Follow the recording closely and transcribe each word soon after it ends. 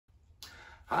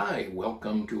Hi,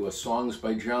 welcome to a Songs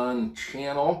by John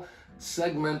channel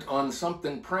segment on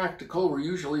something practical. We're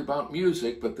usually about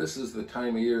music, but this is the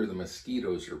time of year the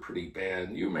mosquitoes are pretty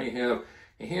bad. You may have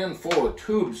a handful of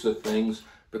tubes of things,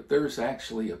 but there's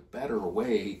actually a better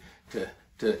way to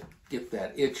get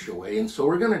that itch away. And so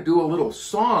we're going to do a little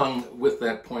song with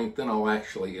that point, then I'll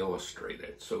actually illustrate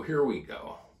it. So here we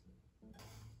go.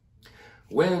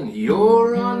 When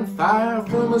you're on fire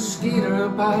from a mosquito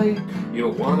bite,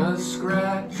 you'll want to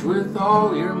scratch with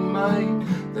all your might.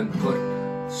 Then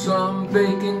put some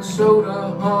baking soda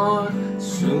on.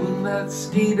 Soon that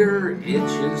skeeter itch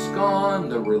is gone.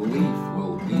 The relief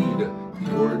will be to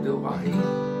your delight.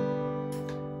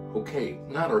 Okay,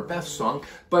 not our best song,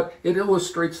 but it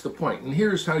illustrates the point. And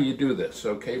here's how you do this,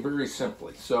 okay, very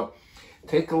simply. So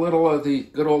take a little of the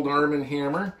good old Arm &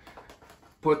 Hammer,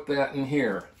 put that in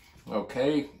here.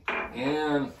 Okay,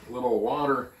 and a little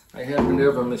water. I happen to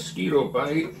have a mosquito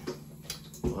bite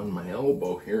on my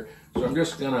elbow here, so I'm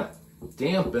just going to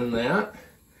dampen that,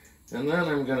 and then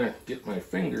I'm going to get my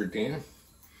finger down,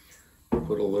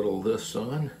 put a little of this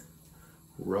on,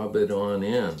 rub it on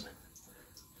in.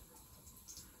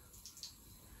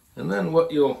 And then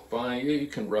what you'll find, you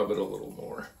can rub it a little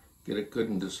more, get it good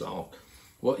and dissolved.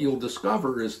 What you'll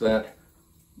discover is that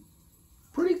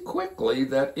pretty quickly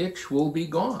that itch will be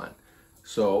gone.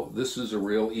 So this is a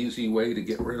real easy way to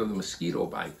get rid of the mosquito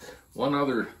bite. One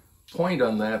other point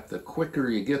on that, the quicker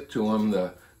you get to them,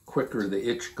 the quicker the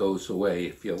itch goes away.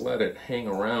 If you let it hang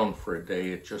around for a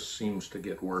day, it just seems to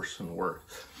get worse and worse.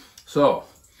 So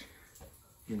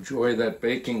enjoy that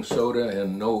baking soda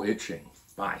and no itching.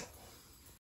 Bye.